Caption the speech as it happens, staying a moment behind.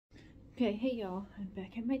Okay, hey y'all, I'm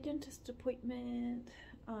back at my dentist appointment,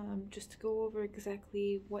 just to go over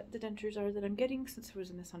exactly what the dentures are that I'm getting, since there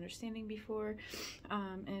was a misunderstanding before,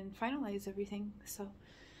 and finalize everything. So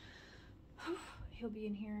he'll be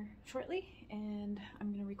in here shortly, and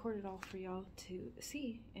I'm going to record it all for y'all to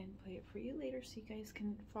see and play it for you later so you guys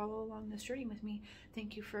can follow along this journey with me.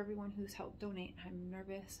 Thank you for everyone who's helped donate. I'm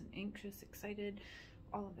nervous and anxious, excited,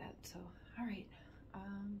 all of that. So, all right,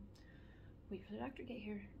 wait for the doctor to get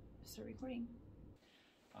here. Start recording.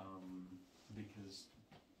 Because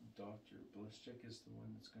Dr. Blischek is the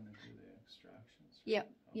one that's going to do the extractions. Right?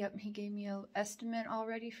 Yep, yep. He gave me an estimate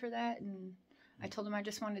already for that, and I told him I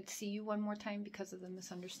just wanted to see you one more time because of the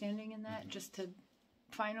misunderstanding in that, just to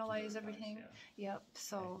finalize everything. Yeah. Yep.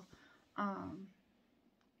 So, and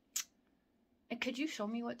could you show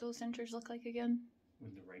me what those dentures look like again?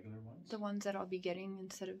 With the regular ones? The ones that I'll be getting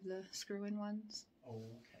instead of the screw-in ones. Oh,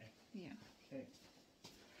 okay. Yeah. Okay.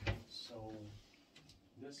 So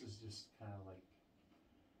this is just kind of like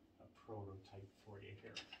a prototype for you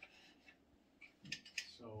here.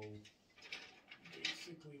 So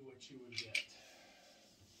basically what you would get,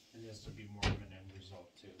 and this would be more of an end result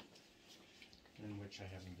too, in which I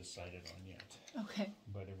haven't decided on yet. Okay.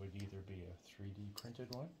 But it would either be a 3D printed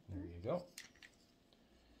one. There you go.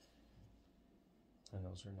 And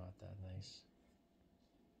those are not that nice.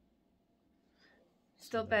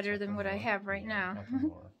 Still so better than what I have right now. Upper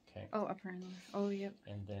more. Okay. Oh, upper and lower. Oh, yep.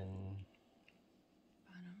 And then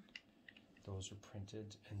bottom. Those are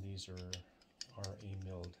printed, and these are a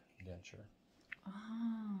milled denture.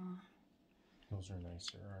 Oh. Those are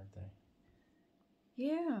nicer, aren't they?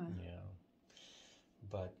 Yeah. Yeah.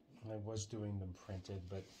 But I was doing them printed,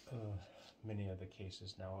 but many of the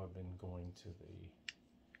cases now have been going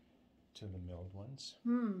to the milled ones.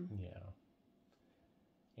 Hmm. Yeah.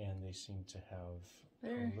 And they seem to have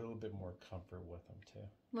a little bit more comfort with them too.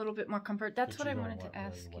 A little bit more comfort. That's what I wanted to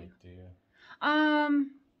ask you. White, do you?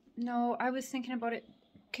 No, I was thinking about it.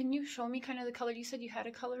 Can you show me kind of the color? You said you had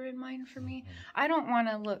a color in mind for me. I don't want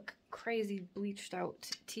to look crazy bleached out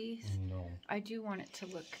teeth. No. I do want it to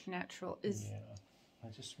look natural. Yeah. I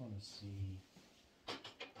just want to see.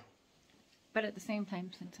 But at the same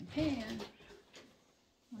time, since I'm paying,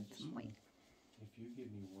 I want some white. If you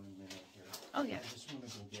give me 1 minute here. Oh, yeah. I just want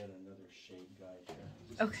to go get another shade guide here.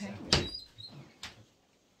 Okay.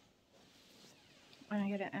 And I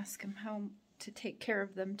gotta ask him how to take care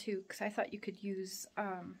of them too, because I thought you could use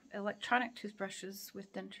electronic toothbrushes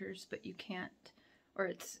with dentures, but you can't, or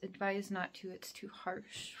it's advised not to. It's too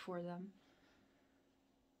harsh for them.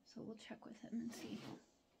 So we'll check with him and see.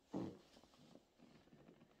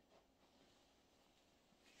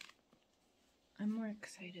 I'm more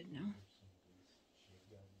excited now.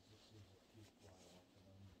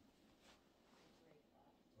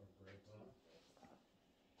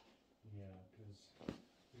 Yeah, because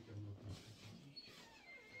we can look at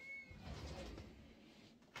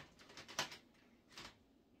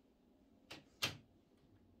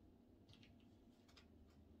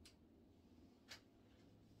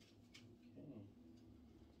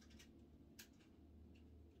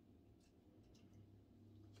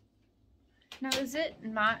Now, is it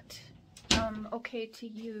not okay to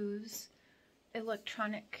use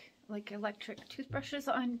electric toothbrushes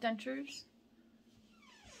on dentures?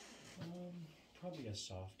 Probably a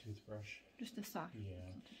soft toothbrush. Just a soft. Yeah.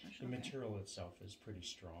 Toothbrush. The material itself is pretty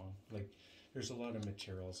strong. Like, there's a lot of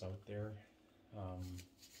materials out there,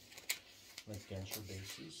 like denture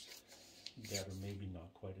bases, that are maybe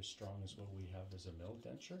not quite as strong as what we have as a milled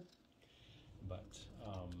denture. But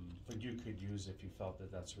you could use, if you felt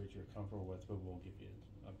that that's what you're comfortable with, but we'll give you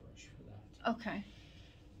a brush for that. Okay.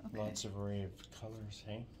 Lots of array of colors,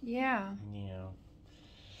 hey? Yeah. Yeah.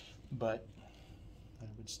 But I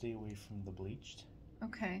would stay away from the bleached.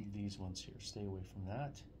 Okay. These ones here, stay away from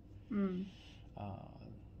that. Mm.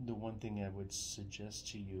 The one thing I would suggest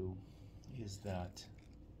to you is that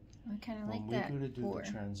I kind of like when that. we go to do the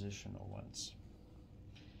transitional ones,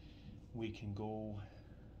 we can go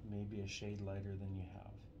maybe a shade lighter than you have.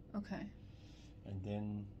 Okay. And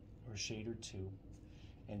then, or shade or two.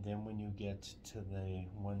 And then when you get to the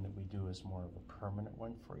one that we do as more of a permanent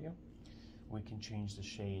one for you, we can change the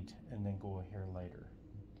shade and then go a hair lighter.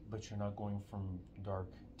 But you're not going from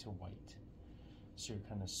dark to white. So you're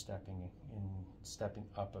kind of stepping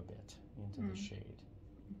up a bit into the shade.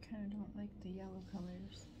 I kind of don't like the yellow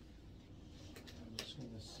colors. I'm just going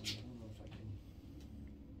to see, I don't know if I can.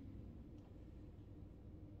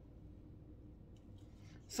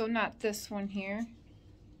 So not this one here?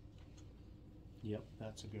 Yep,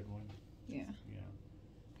 that's a good one. Yeah. Yeah.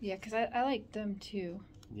 Yeah, because I like them too.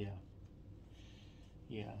 Yeah.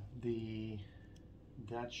 Yeah, the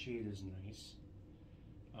that shade is nice.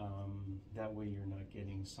 That way you're not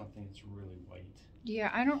getting something that's really white. Yeah,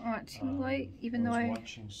 I don't want too light, even though I was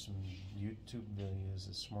watching some YouTube videos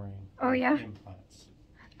this morning. Oh yeah. Implants.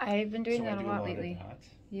 I've been doing that a lot lot lately. Of that.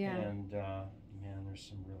 Yeah. And man, there's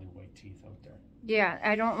some really white teeth out there. Yeah,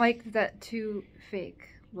 I don't like that too fake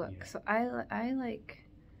look. Yeah. So I like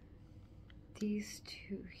these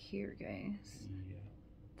two here, guys. Yeah.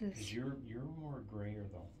 This. 'Cause you're more grayer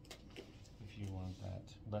though, if you want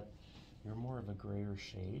that. But you're more of a grayer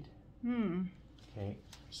shade. Hmm. Okay.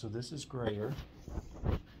 So this is grayer.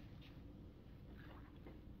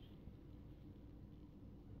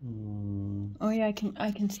 Oh yeah, I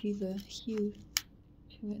can see the hue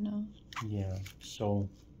to it now. Yeah. So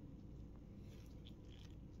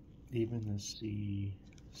even the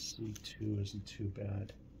C2 isn't too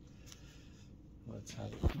bad. Let's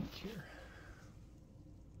have a peek here.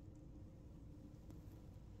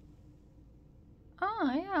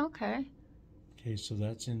 Oh yeah, okay. Okay, so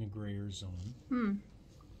that's in the grayer zone. Hmm.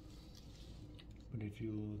 But if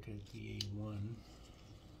you look at the A1,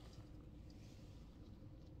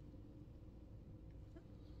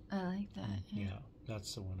 I like that. yeah,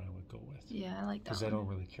 that's the one I would go with. Yeah, I like that. Because I don't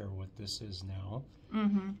really care what this is now.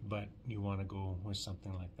 Mm-hmm. But you want to go with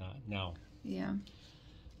something like that. Now, yeah.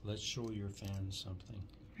 Let's show your fans something.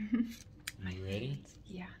 You ready?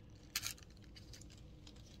 Yeah.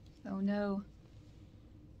 Oh no.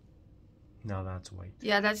 Now that's white.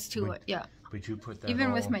 Yeah, that's too white. Yeah. But you put that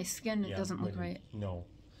even with my skin, it doesn't look right. No.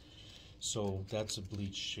 So that's a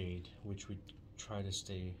bleach shade, which we try to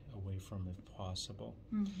stay away from if possible.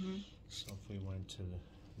 Mm-hmm. So if we went to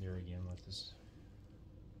there again with this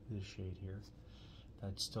shade here,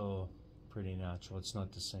 that's still pretty natural. It's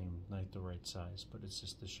not the same, not the right size, but it's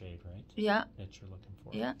just the shade, right? Yeah. That you're looking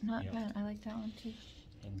for. Yeah, not bad. I like that one too.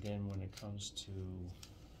 And then when it comes to,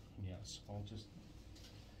 yes, I'll just,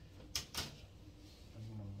 I'm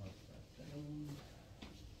going to mark that down.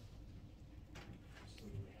 So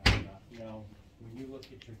we have that. Now, when you look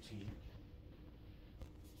at your teeth,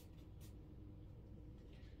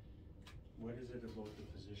 what is it about the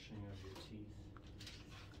positioning of your teeth?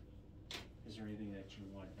 Is there anything that you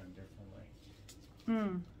want done differently?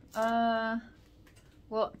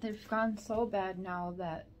 Well, they've gone so bad now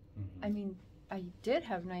that, I mean, I did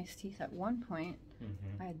have nice teeth at one point.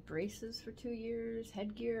 I had braces for 2 years,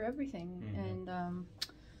 headgear, everything. And,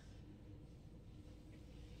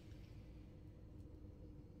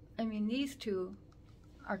 I mean, these two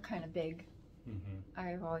are kind of big.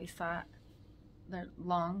 I've always thought they're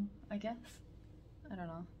long, I guess. I don't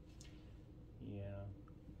know. Yeah.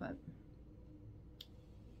 But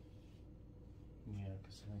yeah,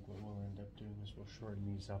 because I think what we'll end up doing is we'll shorten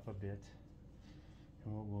these up a bit.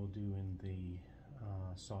 And what we'll do in the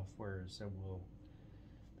software is that we'll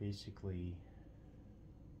basically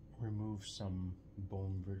remove some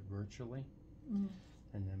bone virtually and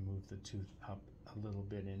then move the tooth up a little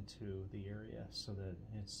bit into the area so that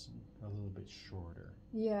it's a little bit shorter.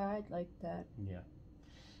 yeah, I'd like that. Yeah.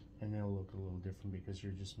 And it'll look a little different because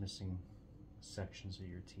you're just missing sections of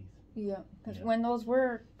your teeth. Yeah, because when those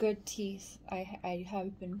were good teeth, I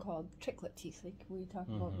have been called tricklet teeth, like we talked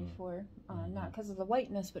about before. Not because of the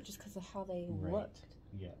whiteness, but just because of how they looked.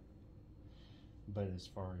 Yeah. But as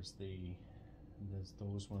far as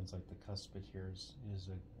those ones, like the cuspid here is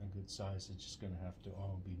a good size. It's just going to have to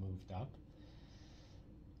all be moved up.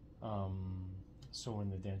 So when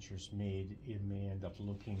the denture's made, it may end up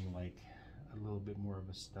looking like a little bit more of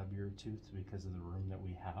a stubbier tooth because of the room that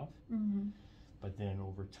we have. But then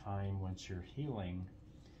over time, once you're healing,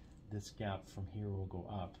 this gap from here will go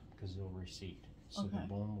up because it'll recede. So the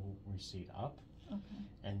bone will recede up.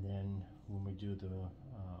 And then when we do the,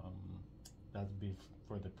 that would be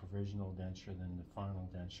for the provisional denture, then the final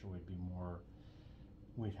denture would be more,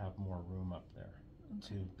 we'd have more room up there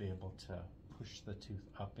to be able to push the tooth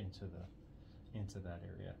up into that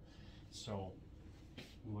area. So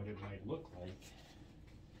what it might look like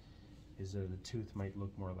is that the tooth might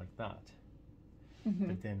look more like that.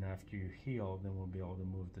 But then after you heal, then we'll be able to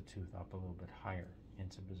move the tooth up a little bit higher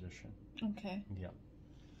into position. Okay. Yeah.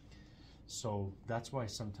 So that's why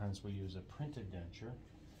sometimes we use a printed denture,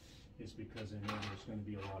 is because I know there's going to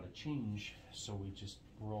be a lot of change, so we just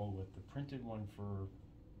roll with the printed one for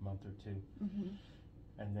a month or two,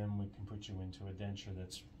 and then we can put you into a denture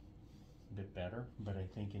that's a bit better. But I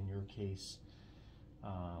think in your case,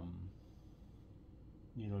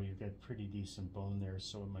 you know, you've got pretty decent bone there,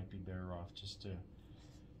 so it might be better off just to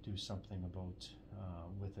do something about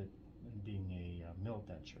with it being a mill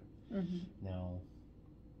denture. Now,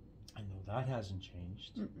 I know that hasn't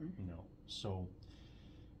changed, you know, so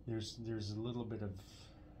there's a little bit of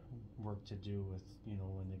work to do with, you know,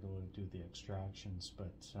 when they go to do the extractions,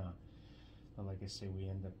 but like I say, we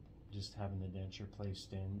end up just having the denture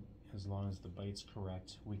placed in. As long as the bite's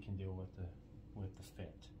correct, we can deal with the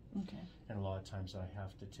fit. Okay. And a lot of times I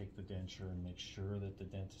have to take the denture and make sure that the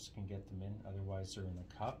dentist can get them in, otherwise they're in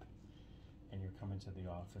a cup and you're coming to the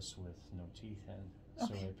office with no teeth in.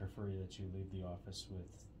 Okay. So I prefer that you leave the office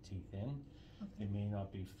with teeth in. Okay. They may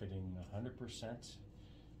not be fitting 100%,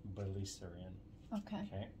 but at least they're in. Okay.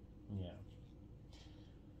 Okay? Yeah.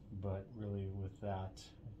 But really with that,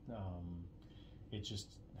 it's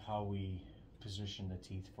just how we position the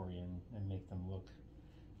teeth for you and make them look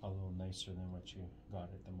a little nicer than what you got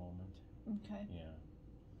at the moment. Okay. Yeah.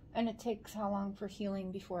 And it takes how long for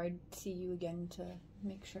healing before I see you again to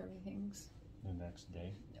make sure everything's... The next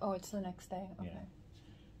day. Oh, it's the next day? Okay. Yeah.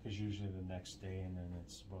 Because usually the next day, and then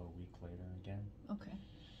it's about a week later again. Okay.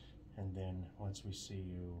 And then once we see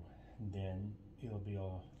you, then it'll be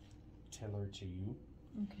all tailored to you.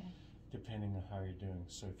 Okay. Depending on how you're doing.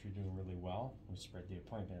 So if you're doing really well, we spread the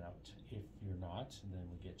appointment out. If you're not, then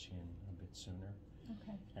we get you in a bit sooner.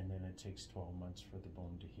 Okay. And then it takes 12 months for the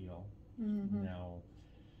bone to heal. Mm-hmm. Now,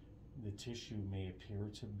 the tissue may appear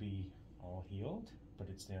to be all healed, but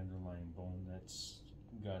it's the underlying bone that's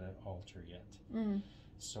got to alter yet. Mm.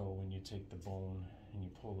 So when you take the bone and you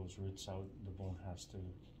pull those roots out, the bone has to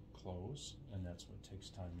close, and that's what takes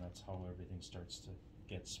time. That's how everything starts to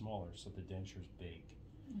get smaller, so the denture's big.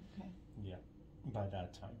 Okay. Yeah, by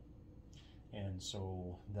that time. And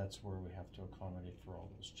so that's where we have to accommodate for all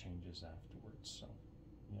those changes afterwards. So,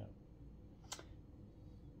 yeah.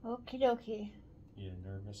 Okie dokie. You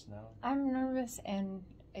nervous now? I'm nervous and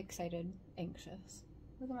excited, anxious.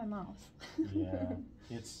 Look at my mouth. Yeah,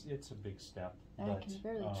 it's a big step. And I can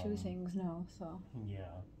barely chew things now, so.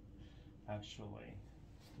 Yeah. Actually,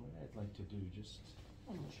 what I'd like to do, just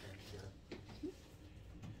check here.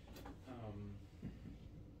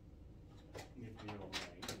 If you don't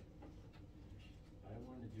mind, I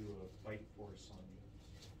want to do a bite force on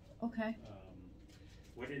you. Okay.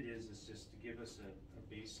 What it is just to give us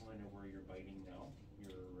a baseline of where you're biting now,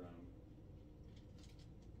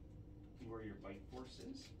 where your bite force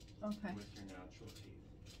is. Okay. With your natural teeth.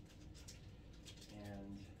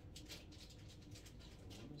 And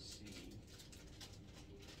I want to see.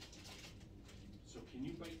 So can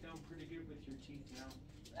you bite down pretty good with your teeth now?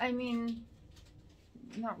 I mean,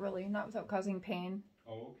 not really. Not without causing pain.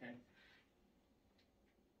 Oh, okay.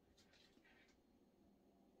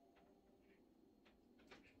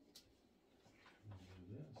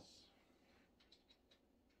 Do this.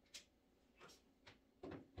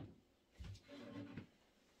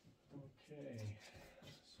 Okay.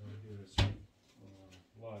 So I do this with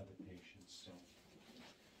a lot of the patients. So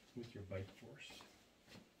with your bite force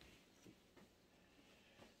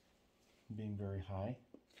being very high,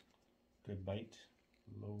 good bite,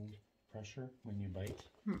 low pressure when you bite.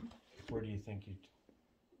 Where do you think you'd be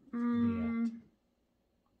at?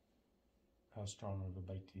 How strong of a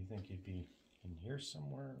bite do you think you'd be? In here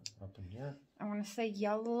somewhere? Up in here? I want to say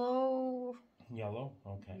yellow. Yellow?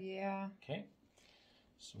 Okay. Yeah. Okay.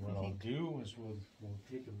 So what I'll do is we'll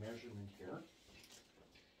take a measurement here.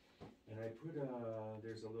 And I put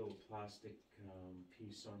there's a little plastic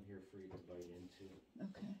piece on here for you to bite into.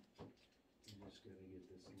 Okay. I'm just going to get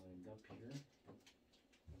this lined up here.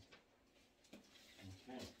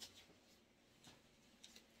 Okay.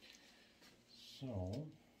 So,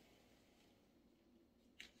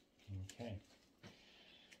 okay.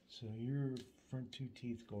 So your front two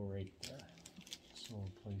teeth go right there. So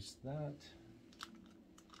we'll place that.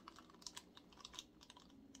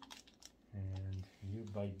 And you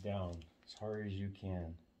bite down as hard as you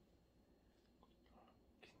can.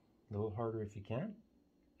 A little harder if you can.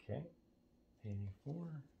 Okay.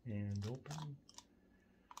 84 and open.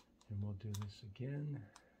 And we'll do this again.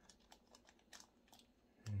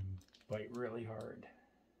 And bite really hard.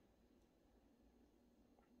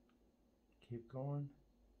 Keep going.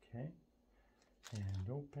 Okay. And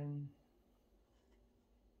open.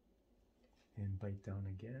 And bite down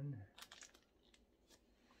again.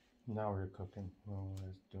 Now we're cooking. What I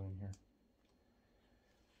was doing here.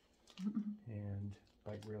 And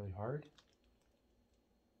bite really hard.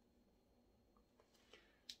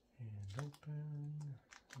 And open.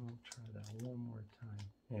 We'll try that one more time.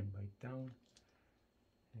 And bite down.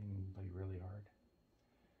 And bite really hard.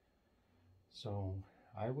 So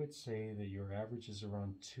I would say that your average is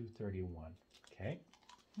around 231. Okay?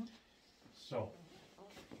 So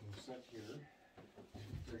we'll set here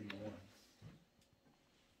 231.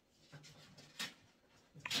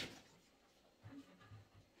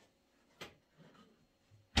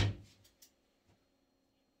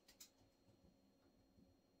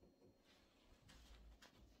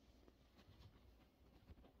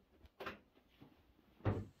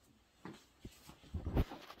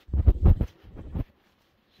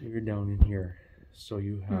 you're down in here. So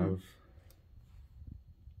you have,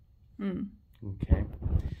 okay.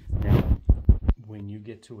 Now, when you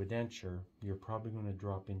get to a denture, you're probably going to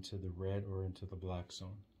drop into the red or into the black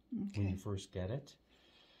zone when you first get it.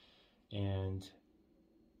 And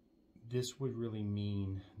this would really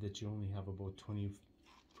mean that you only have about 20%,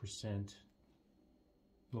 a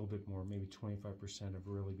little bit more, maybe 25% of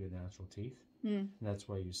really good natural teeth. And that's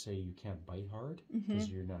why you say you can't bite hard, because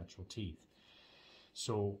of your natural teeth.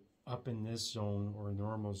 So up in this zone or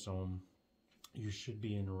normal zone, you should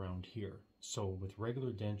be in around here. So with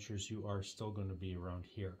regular dentures, you are still going to be around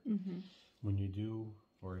here. When you do,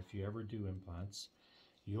 or if you ever do implants,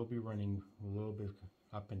 you'll be running a little bit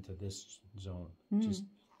up into this zone,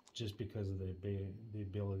 just because of the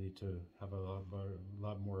ability to have a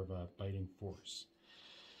lot more of a biting force.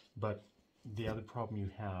 But the other problem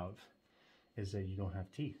you have is that you don't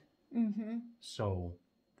have teeth. So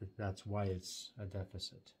that's why it's a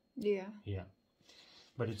deficit. Yeah.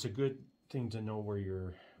 But it's a good thing to know where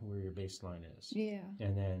your baseline is.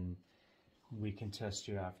 And then we can test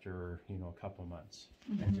you after, you know, a couple months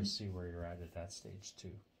and just see where you're at that stage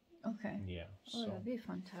too. Yeah. Oh, that'd be a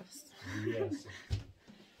fun test. Yes.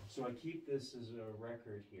 So I keep this as a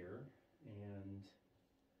record here, and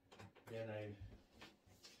then I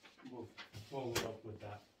will follow up with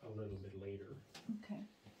that a little bit later.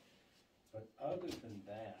 But other than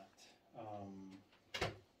that,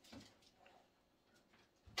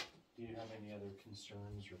 do you have any other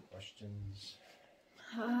concerns or questions?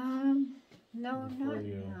 No, before not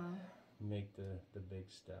you now. Make the big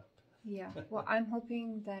step. Yeah. Well, I'm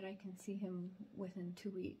hoping that I can see him within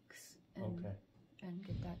 2 weeks and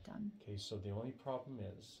get that done. Okay, so the only problem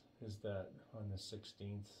is that on the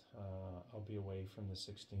 16th, I'll be away from the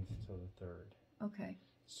 16th till the 3rd. Okay.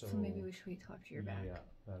 So maybe we should wait till after you're back. Yeah,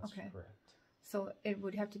 that's correct. So it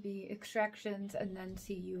would have to be extractions and then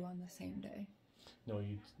see you on the same day. No,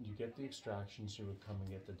 you get the extractions, you would come and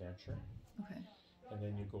get the denture. And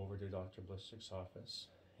then you go over to Dr. Blissick's office,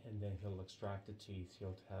 and then he'll extract the teeth.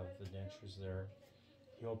 He'll have the dentures there.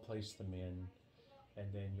 He'll place them in,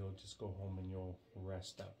 and then you'll just go home and you'll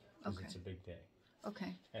rest up, because it's a big day.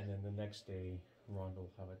 And then the next day, Rhonda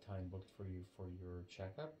will have a time booked for you for your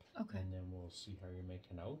checkup. And then we'll see how you're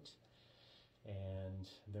making out. And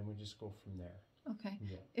then we just go from there.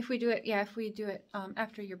 Yeah. If we do it,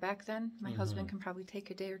 after you're back, then my husband can probably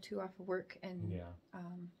take a day or two off of work and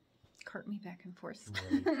cart me back and forth.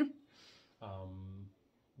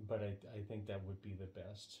 But I think that would be the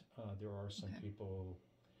best. There are some people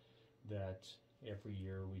that every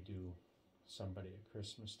year we do somebody at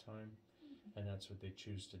Christmas time, and that's what they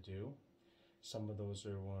choose to do. Some of those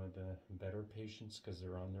are one of the better patients because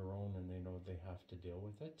they're on their own and they know they have to deal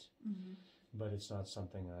with it. But it's not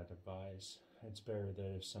something I'd advise. It's better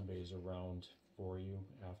that if somebody's around for you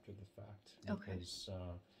after the fact, because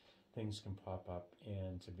things can pop up,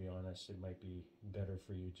 and to be honest, it might be better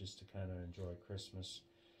for you just to kind of enjoy Christmas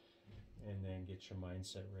and then get your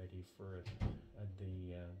mindset ready for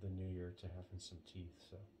the new year to having some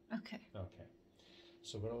teeth. So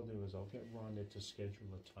so what I'll do is I'll get Rhonda to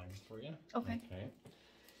schedule a time for you.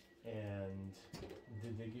 And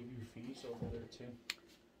did they give you fees over there too?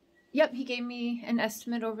 Yep, he gave me an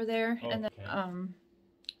estimate over there, and then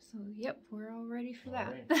so yep, we're all ready for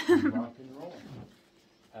that. Rock and roll.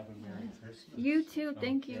 Have a Merry Christmas. You too.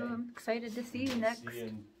 Thank you. I'm excited to see you next. See you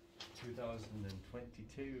in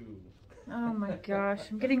 2022. Oh my gosh,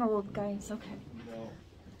 I'm getting old, guys. No,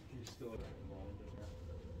 you're still.